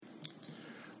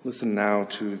Listen now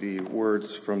to the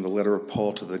words from the letter of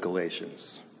Paul to the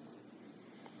Galatians.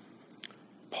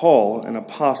 Paul, an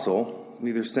apostle,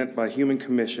 neither sent by human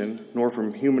commission nor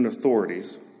from human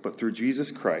authorities, but through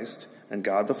Jesus Christ and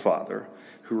God the Father,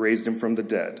 who raised him from the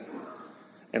dead,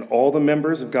 and all the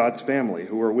members of God's family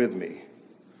who are with me,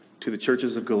 to the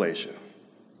churches of Galatia.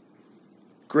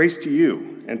 Grace to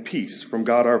you and peace from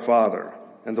God our Father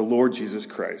and the Lord Jesus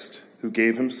Christ, who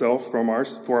gave himself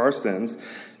for our sins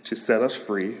to set us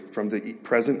free from the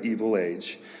present evil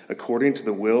age, according to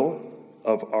the will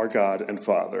of our God and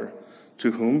Father,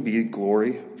 to whom be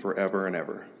glory forever and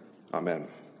ever. Amen.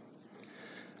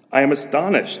 I am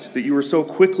astonished that you are so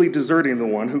quickly deserting the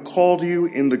one who called you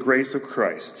in the grace of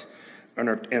Christ and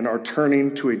are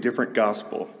turning to a different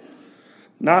gospel.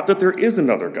 Not that there is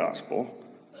another gospel,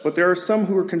 but there are some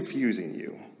who are confusing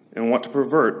you and want to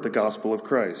pervert the gospel of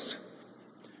Christ.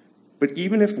 But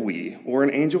even if we, or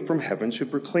an angel from heaven,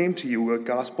 should proclaim to you a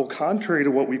gospel contrary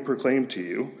to what we proclaim to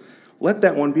you, let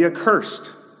that one be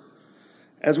accursed.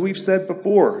 As we've said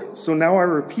before, so now I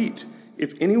repeat,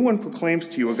 if anyone proclaims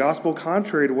to you a gospel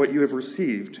contrary to what you have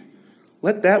received,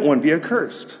 let that one be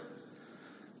accursed.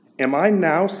 Am I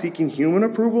now seeking human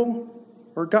approval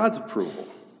or God's approval?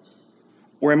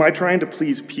 Or am I trying to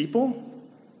please people?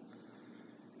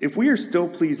 If we are still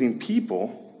pleasing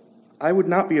people, I would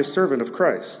not be a servant of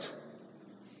Christ.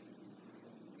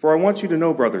 For I want you to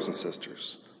know, brothers and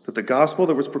sisters, that the gospel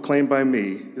that was proclaimed by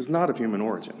me is not of human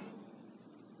origin.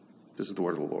 This is the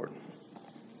word of the Lord.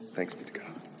 Thanks be to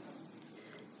God.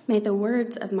 May the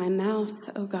words of my mouth,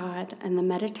 O God, and the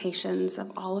meditations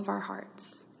of all of our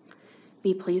hearts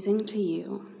be pleasing to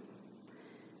you.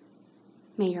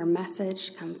 May your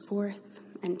message come forth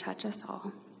and touch us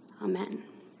all. Amen.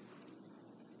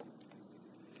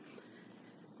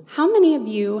 How many of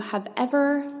you have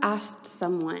ever asked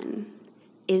someone,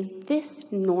 is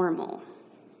this normal?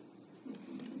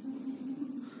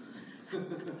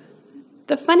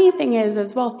 The funny thing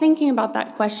is while thinking about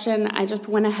that question, I just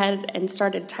went ahead and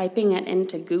started typing it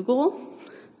into Google.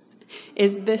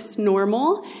 Is this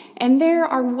normal? And there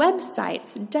are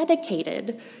websites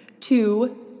dedicated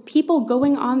to people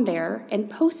going on there and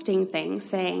posting things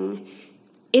saying,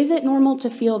 is it normal to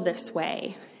feel this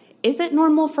way? Is it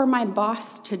normal for my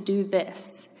boss to do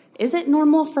this? Is it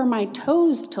normal for my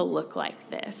toes to look like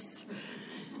this?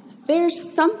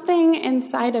 There's something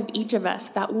inside of each of us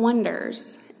that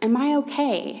wonders, am I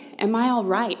okay? Am I all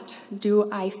right? Do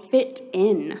I fit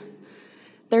in?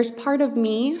 There's part of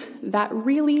me that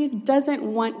really doesn't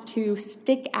want to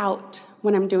stick out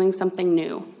when I'm doing something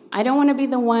new. I don't want to be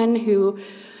the one who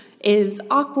is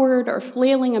awkward or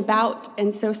flailing about,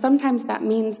 and so sometimes that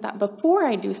means that before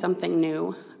I do something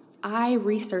new, I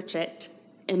research it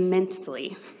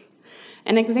immensely.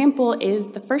 An example is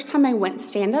the first time I went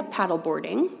stand-up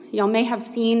paddleboarding. Y'all may have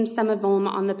seen some of them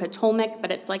on the Potomac,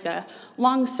 but it's like a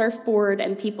long surfboard,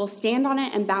 and people stand on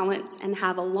it and balance and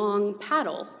have a long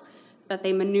paddle that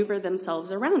they maneuver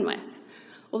themselves around with.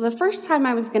 Well, the first time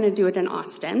I was going to do it in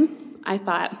Austin, I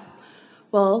thought,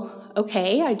 well,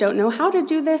 okay, I don't know how to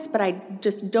do this, but I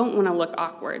just don't want to look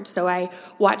awkward. So I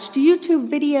watched YouTube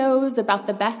videos about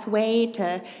the best way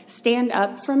to stand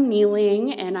up from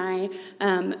kneeling, and I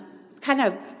kind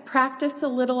of practiced a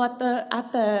little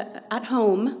at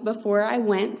home before I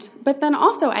went. But then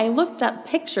also I looked up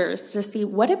pictures to see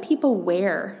what do people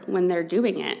wear when they're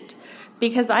doing it.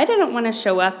 Because I didn't want to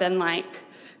show up in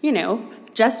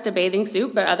just a bathing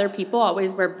suit, but other people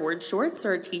always wear board shorts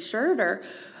or a t-shirt, or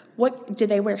what, do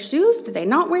they wear shoes? Do they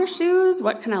not wear shoes?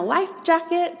 What kind of life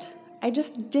jacket? I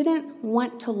just didn't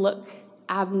want to look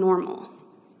abnormal.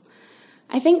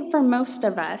 I think for most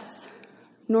of us,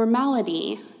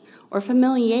 normality or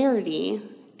familiarity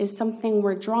is something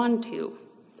we're drawn to.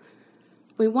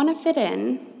 We want to fit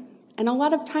in, and a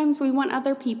lot of times we want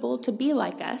other people to be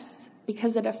like us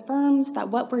because it affirms that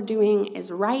what we're doing is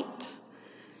right,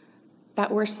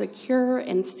 that we're secure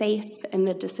and safe in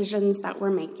the decisions that we're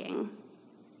making.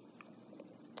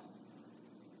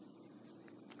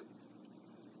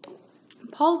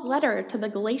 Paul's letter to the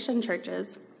Galatian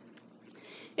churches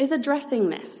is addressing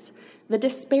this, the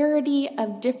disparity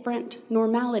of different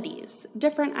normalities,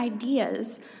 different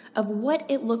ideas of what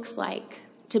it looks like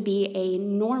to be a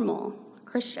normal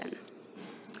Christian.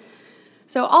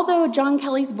 So although John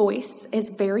Kelly's voice is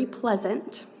very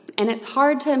pleasant, and it's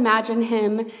hard to imagine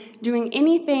him doing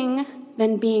anything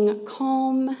than being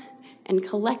calm and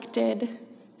collected,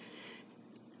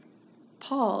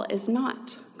 Paul is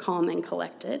not calm and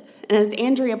collected. And as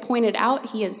Andrea pointed out,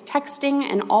 he is texting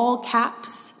in all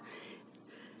caps,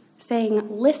 saying,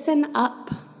 listen up,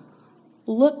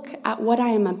 look at what I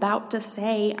am about to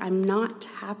say, I'm not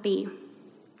happy.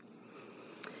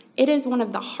 It is one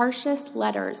of the harshest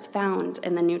letters found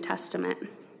in the New Testament.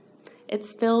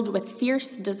 It's filled with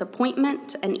fierce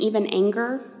disappointment and even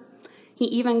anger. He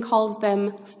even calls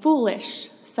them foolish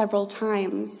several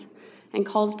times and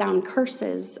calls down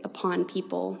curses upon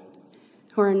people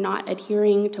who are not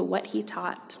adhering to what he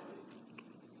taught.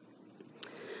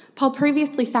 Paul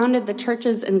previously founded the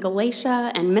churches in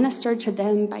Galatia and ministered to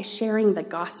them by sharing the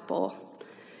gospel,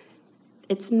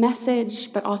 its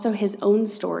message, but also his own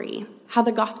story, how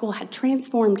the gospel had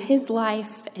transformed his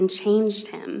life and changed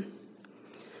him.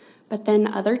 But then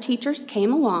other teachers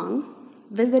came along,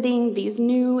 visiting these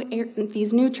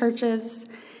new churches,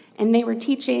 and they were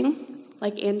teaching,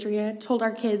 like Andrea told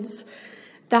our kids,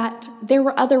 that there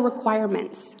were other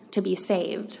requirements to be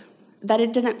saved, that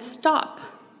it didn't stop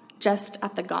just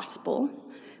at the gospel,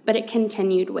 but it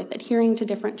continued with adhering to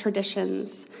different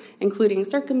traditions, including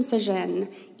circumcision,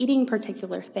 eating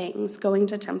particular things, going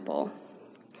to temple.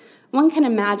 One can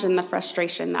imagine the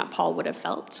frustration that Paul would have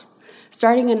felt,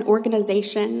 starting an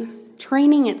organization,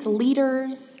 training its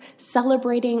leaders,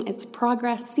 celebrating its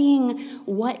progress, seeing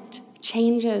what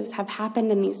changes have happened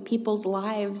in these people's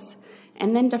lives,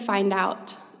 and then to find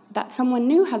out that someone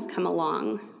new has come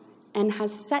along and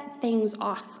has set things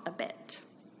off a bit.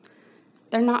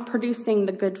 They're not producing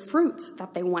the good fruits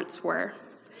that they once were.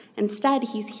 Instead,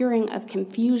 he's hearing of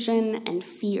confusion and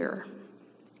fear.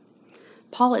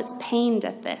 Paul is pained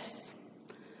at this,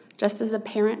 just as a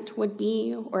parent would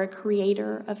be or a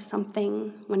creator of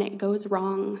something when it goes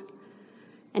wrong.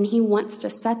 And he wants to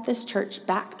set this church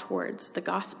back towards the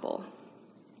gospel.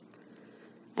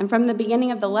 And from the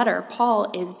beginning of the letter, Paul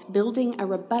is building a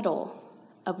rebuttal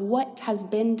of what has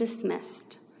been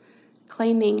dismissed,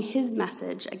 claiming his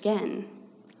message again.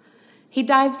 He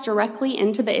dives directly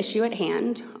into the issue at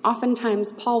hand.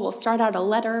 Oftentimes, Paul will start out a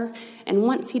letter, and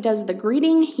once he does the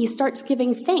greeting, he starts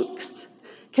giving thanks,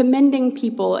 commending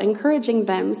people, encouraging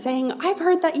them, saying, "I've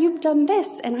heard that you've done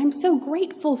this, and I'm so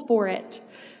grateful for it."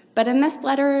 But in this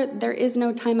letter, there is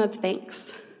no time of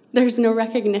thanks. There's no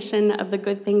recognition of the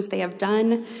good things they have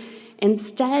done.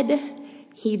 Instead,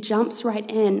 he jumps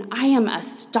right in. "I am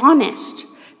astonished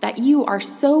that you are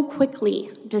so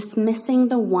quickly dismissing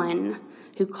the one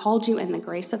who called you in the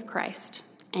grace of Christ,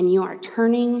 and you are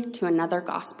turning to another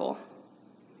gospel."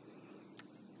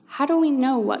 How do we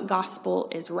know what gospel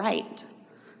is right?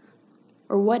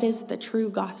 Or what is the true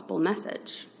gospel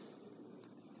message?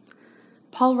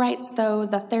 Paul writes, though,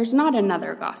 that there's not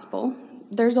another gospel.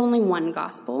 There's only one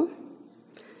gospel.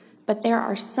 But there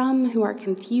are some who are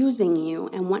confusing you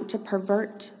and want to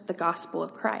pervert the gospel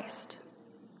of Christ.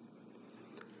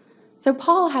 So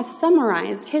Paul has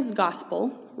summarized his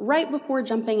gospel right before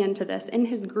jumping into this in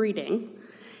his greeting.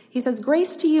 He says,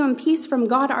 "Grace to you and peace from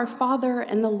God our Father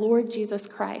and the Lord Jesus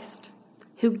Christ,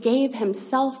 who gave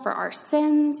himself for our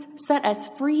sins, set us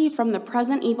free from the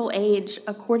present evil age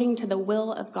according to the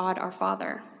will of God our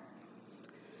Father."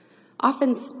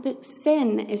 Often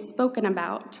sin is spoken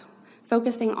about,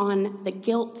 focusing on the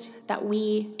guilt that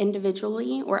we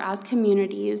individually or as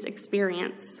communities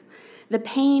experience, the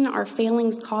pain our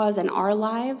failings cause in our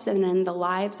lives and in the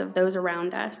lives of those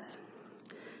around us.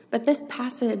 But this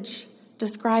passage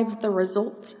describes the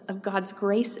result of God's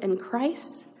grace in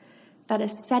Christ that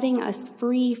is setting us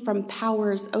free from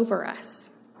powers over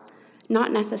us,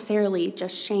 not necessarily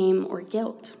just shame or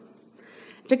guilt.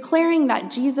 Declaring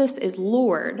that Jesus is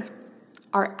Lord,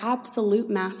 our absolute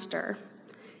master,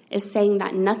 is saying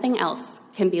that nothing else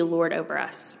can be Lord over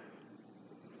us.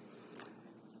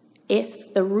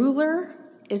 If the ruler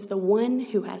is the one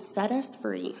who has set us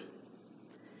free,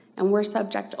 and we're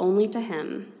subject only to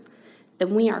him,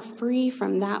 then we are free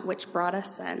from that which brought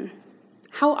us sin.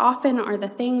 How often are the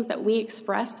things that we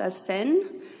express as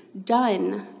sin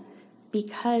done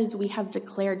because we have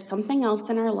declared something else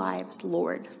in our lives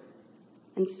Lord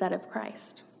instead of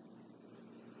Christ?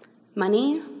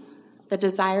 Money, the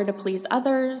desire to please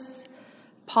others,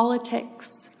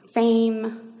 politics,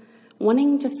 fame,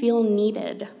 wanting to feel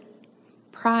needed,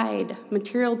 pride,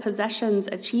 material possessions,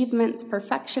 achievements,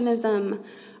 perfectionism,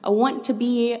 a want to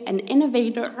be an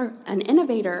innovator,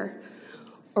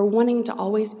 or wanting to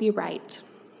always be right.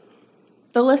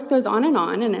 The list goes on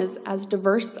and is as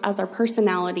diverse as our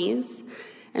personalities,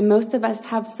 and most of us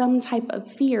have some type of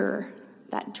fear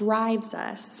that drives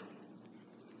us.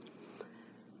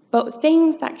 But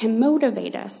things that can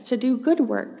motivate us to do good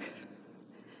work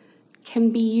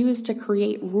can be used to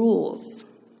create rules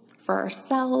for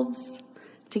ourselves,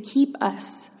 to keep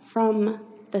us from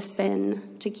the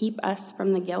sin, to keep us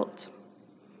from the guilt.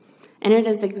 And it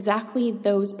is exactly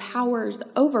those powers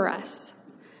over us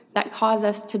that cause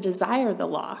us to desire the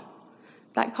law,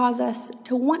 that cause us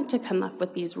to want to come up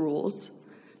with these rules,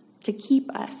 to keep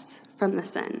us from the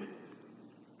sin.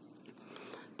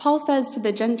 Paul says to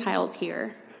the Gentiles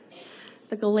here,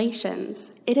 the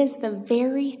Galatians, it is the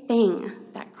very thing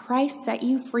that Christ set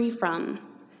you free from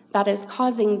that is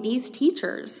causing these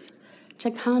teachers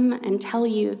to come and tell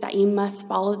you that you must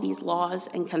follow these laws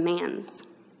and commands.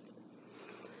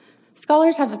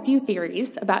 Scholars have a few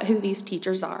theories about who these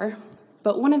teachers are,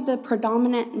 but one of the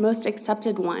predominant, most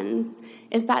accepted one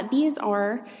is that these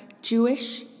are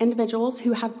Jewish individuals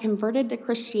who have converted to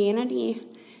Christianity,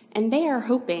 and they are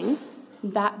hoping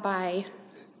that by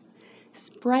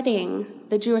spreading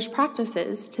the Jewish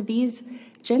practices to these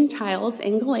Gentiles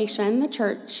in Galatia in the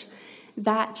church,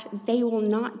 that they will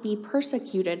not be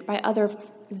persecuted by other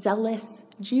zealous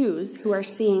Jews who are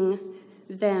seeing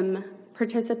them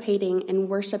participating in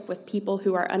worship with people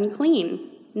who are unclean,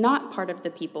 not part of the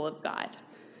people of God.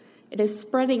 It is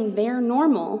spreading their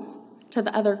normal to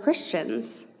the other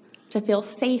Christians to feel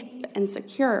safe and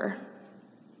secure.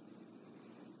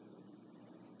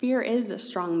 Fear is a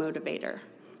strong motivator.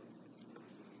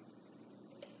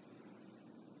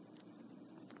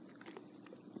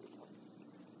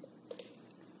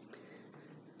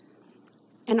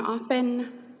 And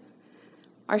often,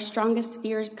 our strongest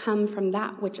fears come from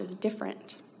that which is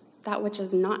different, that which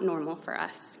is not normal for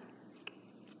us.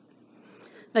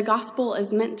 The gospel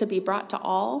is meant to be brought to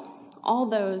all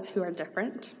those who are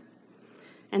different.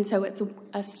 And so it's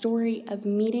a story of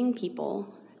meeting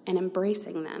people and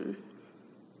embracing them.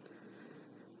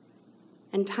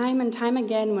 And time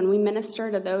again, when we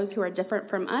minister to those who are different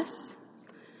from us,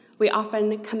 we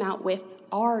often come out with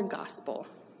our gospel,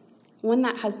 one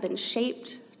that has been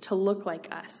shaped to look like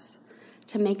us,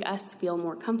 to make us feel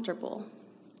more comfortable.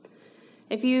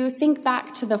 If you think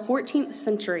back to the 14th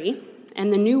century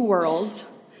and the New World,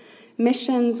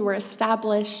 missions were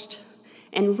established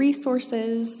and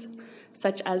resources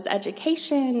such as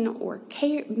education or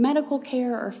medical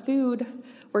care or food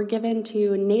were given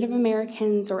to Native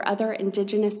Americans or other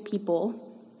indigenous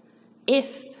people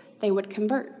if they would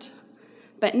convert.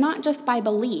 But not just by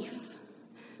belief,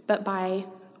 but by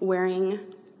wearing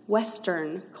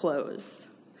Western clothes,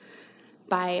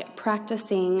 by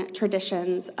practicing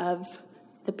traditions of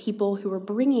the people who were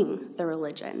bringing the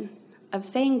religion, of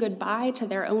saying goodbye to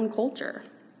their own culture.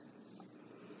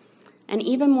 And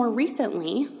even more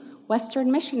recently,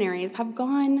 Western missionaries have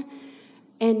gone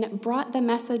and brought the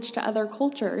message to other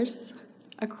cultures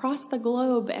across the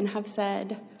globe and have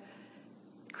said,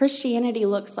 Christianity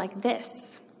looks like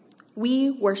this.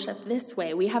 We worship this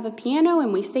way. We have a piano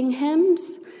and we sing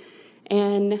hymns,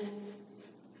 and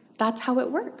that's how it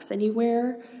works. And you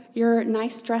wear your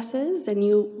nice dresses and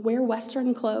you wear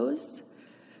Western clothes.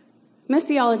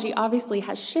 Missiology obviously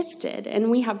has shifted, and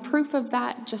we have proof of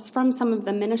that just from some of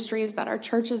the ministries that our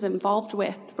church is involved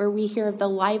with, where we hear of the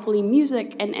lively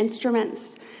music and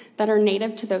instruments that are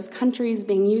native to those countries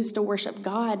being used to worship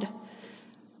God.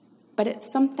 But it's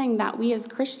something that we as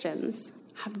Christians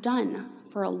have done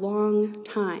for a long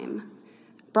time,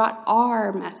 brought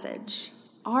our message,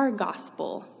 our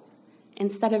gospel,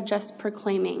 instead of just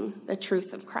proclaiming the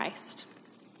truth of Christ.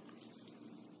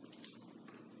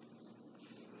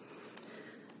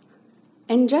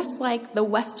 And just like the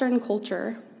Western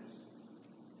culture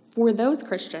for those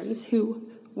Christians who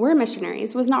were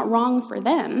missionaries was not wrong for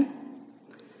them,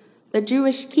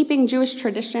 keeping Jewish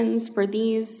traditions for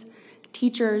these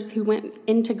teachers who went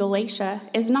into Galatia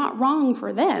is not wrong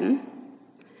for them.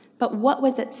 But what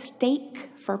was at stake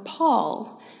for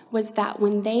Paul was that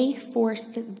when they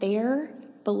forced their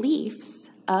beliefs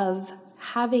of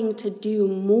having to do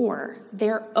more,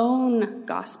 their own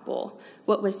gospel,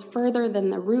 what was further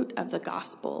than the root of the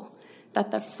gospel,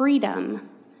 that the freedom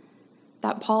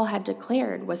that Paul had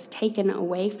declared was taken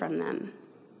away from them.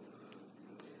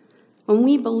 When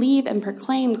we believe and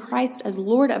proclaim Christ as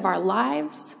Lord of our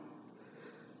lives,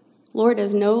 Lord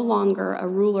is no longer a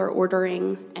ruler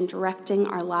ordering and directing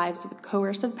our lives with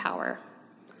coercive power,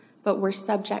 but we're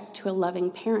subject to a loving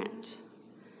parent.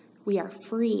 We are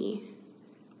free.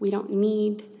 We don't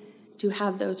need to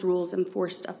have those rules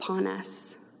enforced upon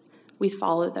us. We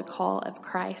follow the call of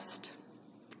Christ,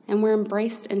 and we're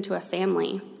embraced into a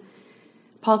family.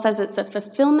 Paul says it's a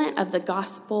fulfillment of the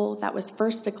gospel that was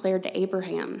first declared to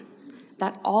Abraham,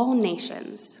 that all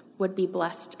nations would be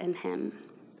blessed in him.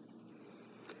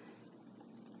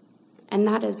 And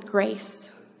that is grace,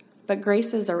 but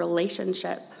grace is a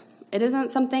relationship. It isn't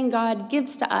something God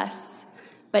gives to us,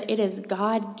 but it is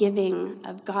God giving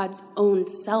of God's own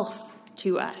self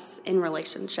to us in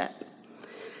relationship.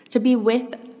 To be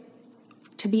with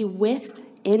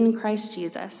in Christ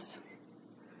Jesus,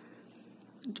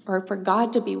 or for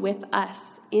God to be with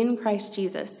us in Christ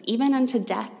Jesus, even unto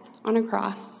death on a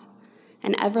cross,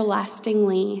 and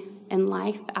everlastingly in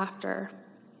life after.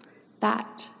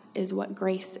 That is what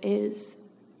grace is,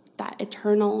 that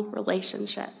eternal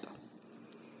relationship.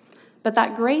 But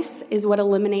that grace is what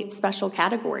eliminates special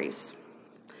categories.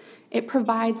 It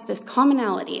provides this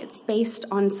commonality. It's based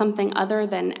on something other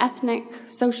than ethnic,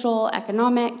 social,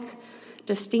 economic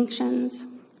distinctions.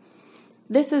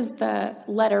 This is the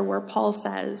letter where Paul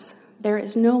says, there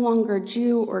is no longer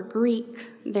Jew or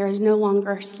Greek. There is no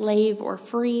longer slave or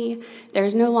free. There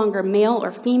is no longer male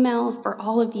or female, for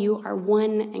all of you are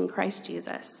one in Christ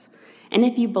Jesus. And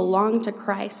if you belong to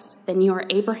Christ, then you are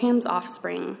Abraham's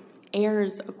offspring,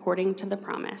 heirs according to the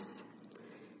promise.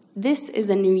 This is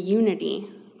a new unity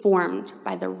formed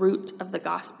by the root of the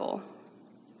gospel.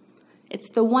 It's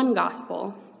the one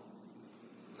gospel,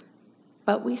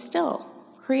 but we still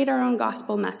create our own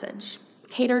gospel message,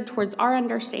 catered towards our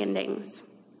understandings,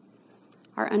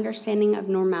 our understanding of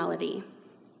normality.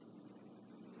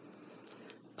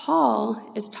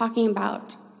 Paul is talking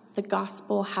about the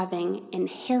gospel having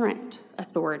inherent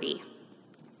authority,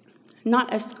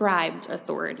 not ascribed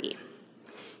authority.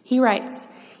 He writes,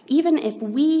 even if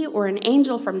we or an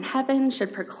angel from heaven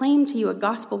should proclaim to you a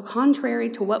gospel contrary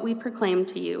to what we proclaim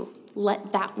to you,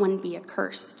 let that one be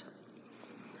accursed.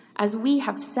 As we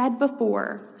have said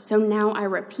before, so now I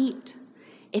repeat,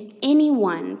 if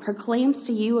anyone proclaims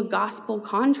to you a gospel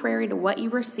contrary to what you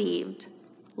received,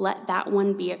 let that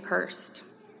one be accursed.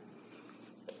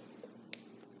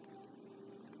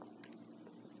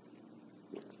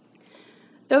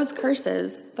 Those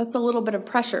curses, that's a little bit of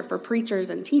pressure for preachers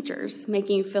and teachers,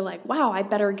 making you feel like, wow, I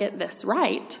better get this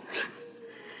right.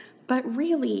 But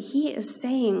really, he is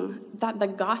saying that the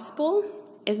gospel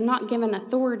is not given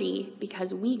authority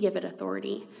because we give it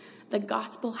authority. The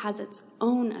gospel has its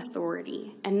own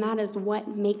authority, and that is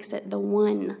what makes it the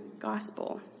one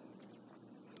gospel.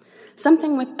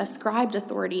 Something with ascribed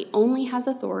authority only has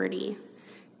authority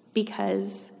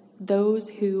because those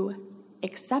who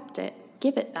accept it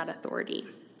give it that authority.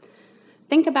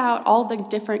 Think about all the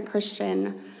different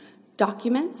Christian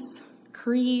documents,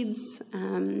 creeds,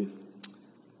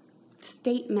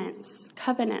 statements,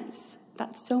 covenants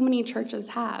that so many churches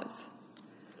have.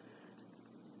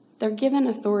 They're given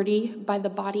authority by the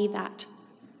body that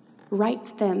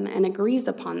writes them and agrees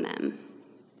upon them.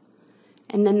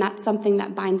 And then that's something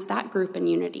that binds that group in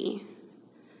unity.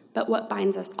 But what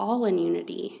binds us all in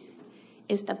unity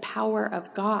is the power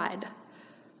of God.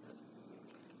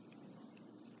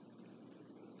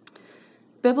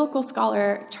 Biblical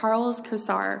scholar Charles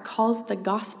Cossar calls the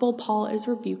gospel Paul is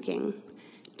rebuking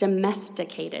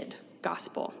domesticated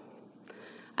gospel.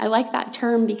 I like that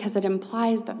term because it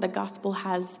implies that the gospel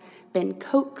has been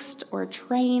coaxed or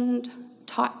trained,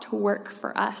 taught to work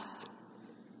for us,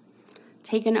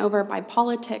 taken over by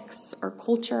politics or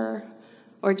culture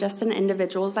or just an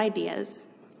individual's ideas.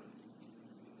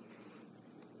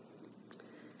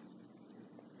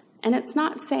 And it's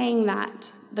not saying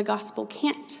that the gospel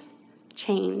can't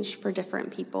change for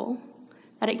different people,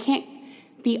 that it can't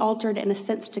be altered in a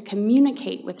sense to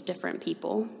communicate with different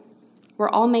people. We're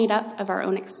all made up of our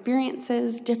own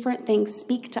experiences. Different things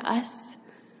speak to us.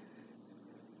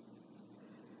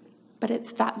 But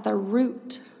it's that the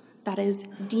root that is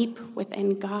deep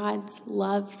within God's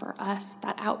love for us,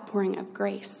 that outpouring of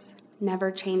grace,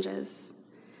 never changes.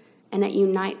 And it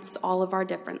unites all of our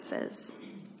differences.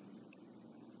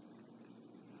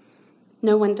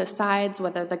 No one decides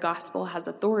whether the gospel has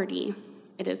authority.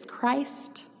 It is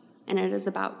Christ, and it is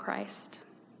about Christ.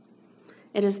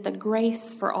 It is the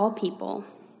grace for all people.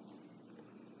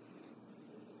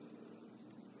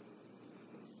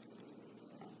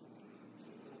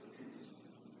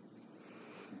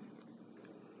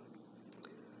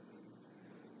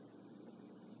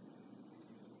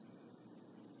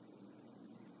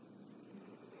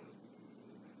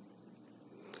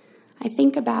 I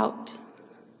think about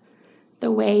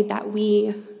the way that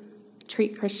we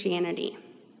treat Christianity,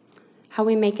 how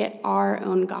we make it our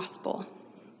own gospel.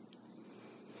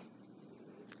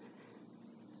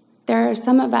 There are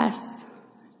some of us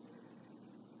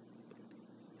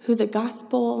who the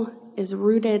gospel is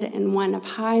rooted in one of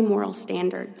high moral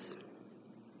standards.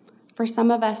 For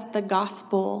some of us, the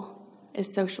gospel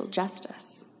is social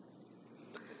justice.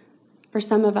 For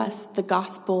some of us, the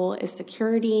gospel is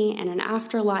security and an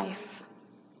afterlife,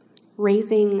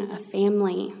 raising a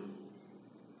family,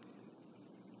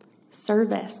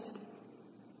 service.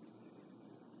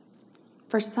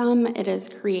 For some, it is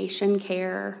creation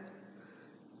care.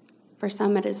 For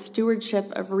some, it is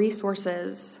stewardship of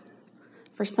resources.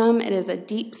 For some, it is a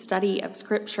deep study of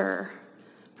Scripture.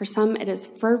 For some, it is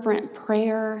fervent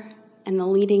prayer and the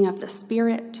leading of the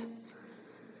Spirit.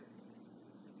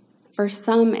 For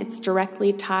some, it's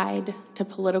directly tied to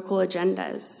political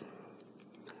agendas.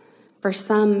 For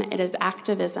some, it is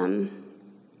activism.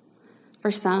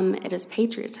 For some, it is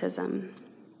patriotism.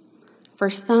 For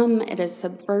some, it is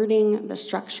subverting the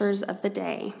structures of the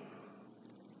day.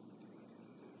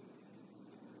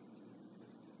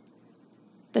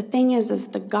 The thing is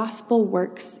the gospel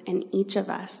works in each of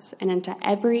us and into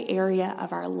every area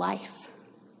of our life.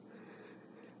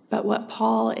 But what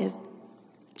Paul is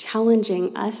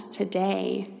challenging us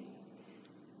today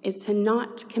is to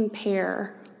not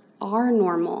compare our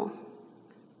normal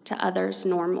to others'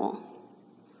 normal.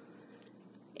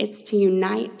 It's to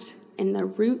unite in the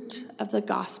root of the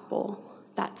gospel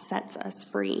that sets us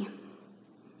free.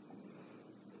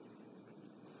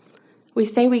 We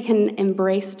say we can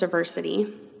embrace diversity,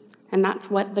 and that's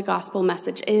what the gospel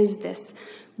message is, this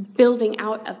building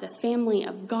out of the family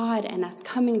of God and us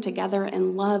coming together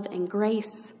in love and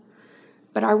grace.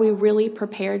 But are we really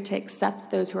prepared to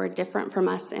accept those who are different from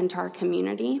us into our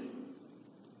community?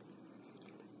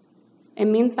 It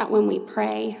means that when we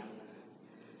pray,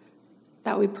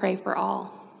 that we pray for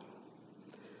all.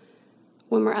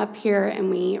 When we're up here and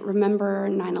we remember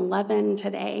 9/11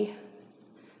 today,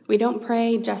 we don't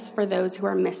pray just for those who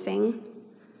are missing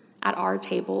at our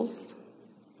tables,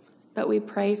 but we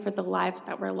pray for the lives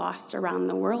that were lost around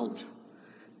the world,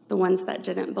 the ones that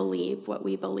didn't believe what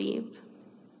we believe.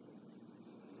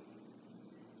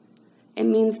 It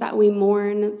means that we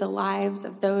mourn the lives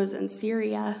of those in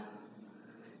Syria.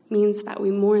 It means that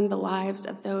we mourn the lives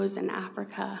of those in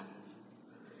Africa.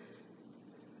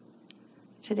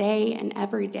 Today and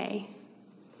every day.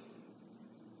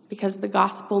 Because the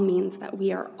gospel means that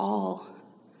we are all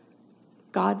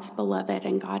God's beloved,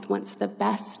 and God wants the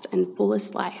best and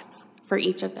fullest life for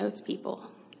each of those people.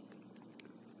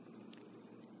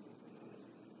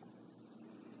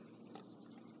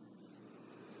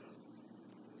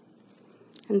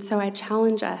 And so I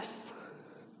challenge us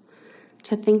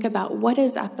to think about what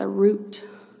is at the root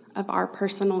of our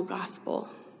personal gospel.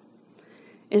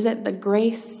 Is it the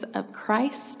grace of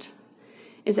Christ?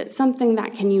 Is it something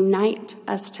that can unite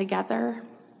us together?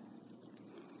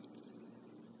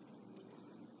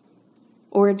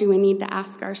 Or do we need to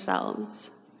ask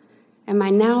ourselves, am I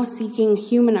now seeking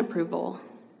human approval?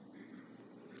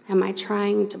 Am I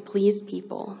trying to please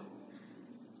people?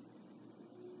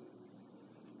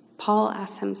 Paul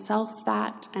asks himself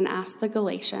that and asks the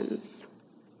Galatians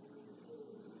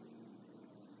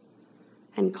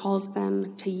and calls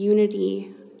them to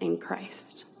unity in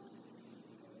Christ.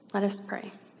 Let us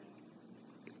pray.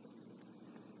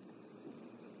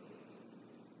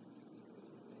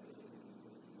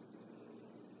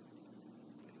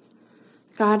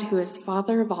 God, who is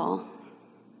Father of all,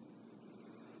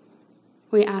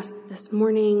 we ask this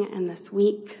morning and this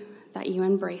week that you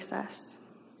embrace us.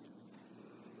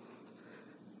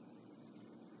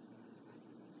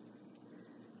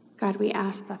 God, we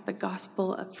ask that the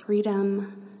gospel of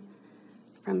freedom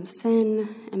from sin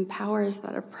and powers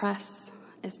that oppress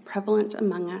is prevalent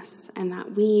among us, and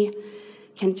that we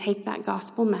can take that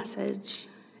gospel message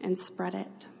and spread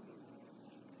it.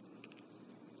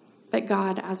 But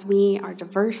God, as we are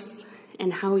diverse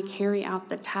in how we carry out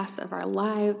the tasks of our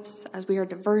lives, as we are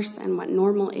diverse in what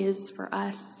normal is for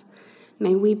us,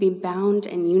 may we be bound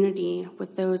in unity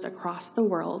with those across the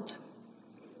world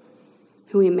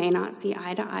who we may not see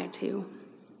eye to eye to.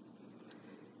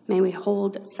 May we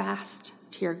hold fast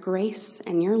to your grace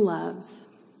and your love.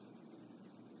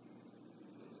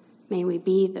 May we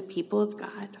be the people of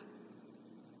God.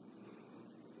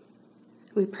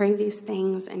 We pray these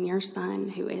things in your Son,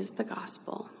 who is the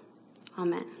gospel.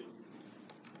 Amen.